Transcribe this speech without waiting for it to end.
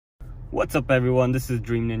What's up everyone, this is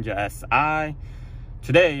Dream Ninja SI.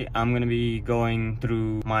 Today I'm going to be going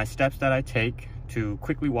through my steps that I take to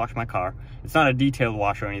quickly wash my car. It's not a detailed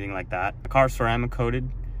wash or anything like that. The car's ceramic coated,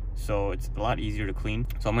 so it's a lot easier to clean.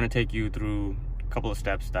 So I'm going to take you through a couple of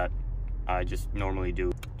steps that I just normally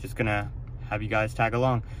do. Just going to have you guys tag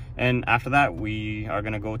along. And after that, we are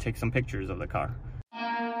going to go take some pictures of the car.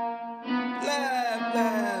 Blah,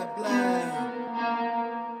 blah, blah.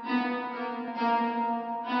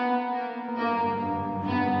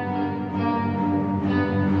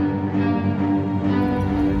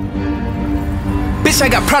 I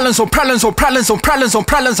got problems on problems on problems on problems on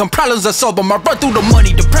problems on problems. I solve them. I run through the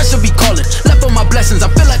money, the pressure be calling. Left on my blessings, I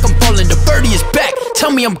feel like I'm falling. The birdie is back. Tell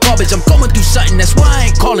me I'm garbage, I'm going through something, that's why I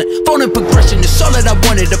ain't calling. Phone and progression, it's all that I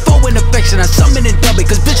wanted. The phone and affection, I summon and dub it.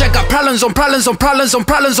 Cause bitch, I got problems on problems on problems on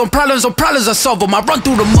problems on problems on problems. I solve them. I run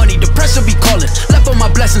through the money, the pressure be calling. Left on my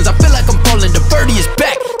blessings, I feel like I'm falling. The birdie is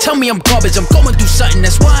back. Tell me I'm garbage, I'm going through something,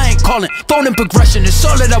 that's why I ain't calling. Phone and progression, it's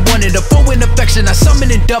all that I wanted. The phone and affection, I summon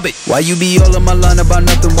and dub it. Why you be all in my line about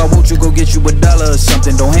nothing? Why won't you go get you $1 or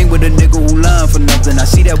something? Don't hang with a nigga who lying for nothing. I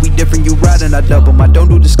see that we different, you riding, I double. I don't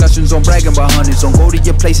do discussions on bragging about hundreds. Don't go to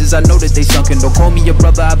your places, I know that they sunken. Don't call me your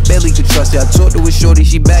brother, I barely could trust you. I talked to a shorty,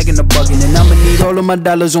 she bagging the bugging. And I'ma need all of my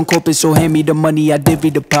dollars on corporate, so hand me the money, I divvy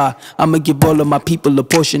the pie. I'ma give all of my people a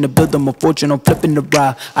portion to build them a fortune. I'm flipping the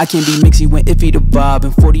ride. I can't be mixy when iffy the vibe.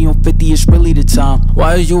 And 40 on 50 is really the time.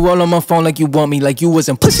 Why is you all on my phone like you want me? Like you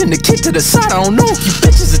wasn't pushing the kid to the side. I don't know if you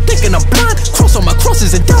bitches are thinking I'm blind. Cross on my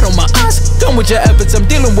crosses and doubt on my eyes. Done with your efforts, I'm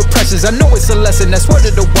dealing with pressures. I know it's a lesson, that's word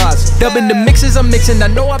of the wise. Dubbing the mixes, I'm mixing, I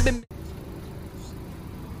know I've been.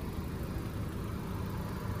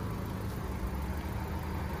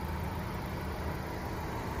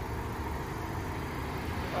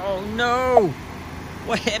 Oh no!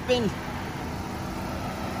 What happened?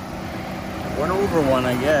 I went over one,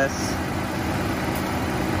 I guess.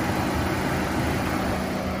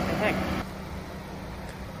 What the heck?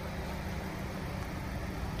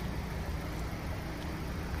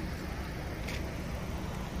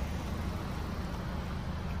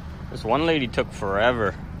 This one lady took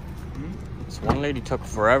forever. This one lady took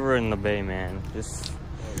forever in the bay, man. Just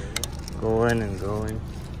going and going.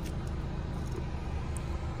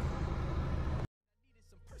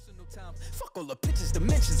 Fuck all the pictures,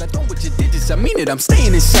 dimensions, I don't what you digits, I mean it, I'm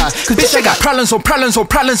staying inside. Cause bitch, I got problems on problems on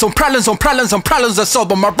problems on problems on problems on problems. I solve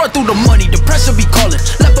them, I run through the money, the pressure be calling.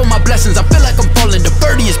 Left on my blessings, I feel like I'm falling. The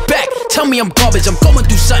birdie is back. Tell me I'm garbage, I'm going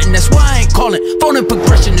through something, that's why I ain't calling. Phone and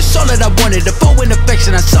progression, it's all that I wanted. The phone and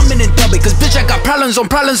affection, I summon and dub it. Cause bitch, I got problems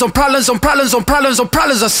on problems on problems on problems on problems on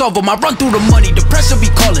problems. I solve them, I run through the money, the pressure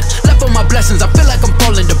be calling. Left on my blessings, I feel like I'm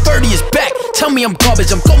falling. The birdie is back. Tell me I'm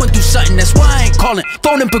garbage, I'm going through something, that's why I ain't calling.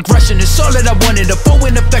 Phone and progression, it's all that I wanted. The phone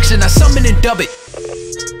and affection, I summon and dub it.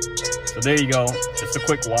 So there you go, just a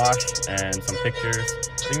quick wash and some pictures.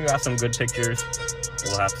 I think we got some good pictures.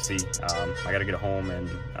 We'll have to see. I gotta get home and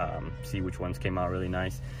see which ones came out really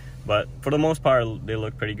nice. But for the most part, they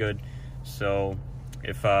look pretty good. So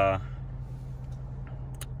if I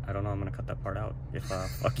don't know, I'm gonna cut that part out. If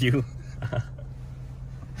fuck you.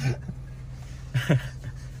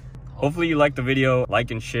 Hopefully you liked the video. Like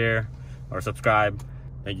and share or subscribe.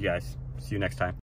 Thank you guys. See you next time.